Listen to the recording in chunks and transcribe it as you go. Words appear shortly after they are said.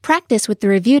practice with the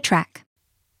review track.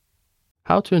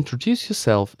 How to introduce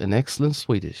yourself in excellent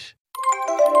Swedish.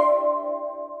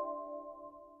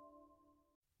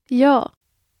 Ja.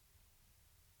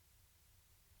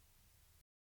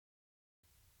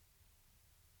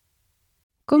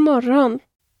 God morgon.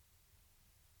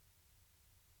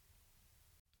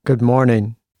 Good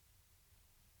morning.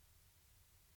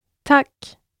 Tack.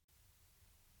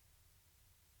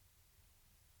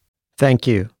 Thank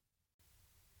you.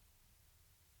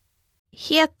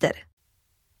 Heter.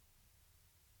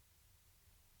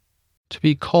 To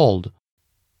be called.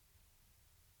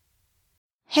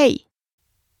 Hej.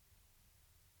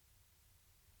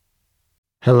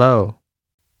 Hello.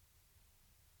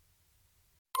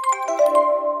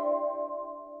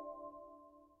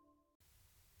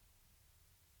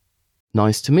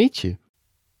 Nice to meet you.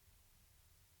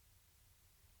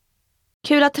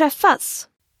 Kul att träffas.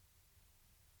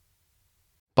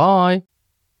 Bye.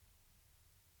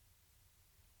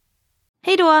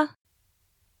 Hejdå.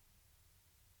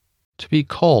 To be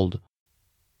called.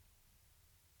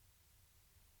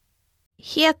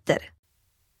 Heter.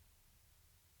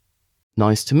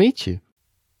 Nice to meet you.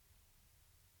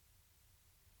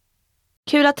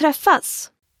 Kul att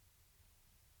träffas.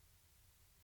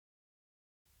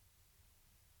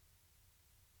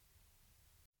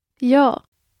 Ja.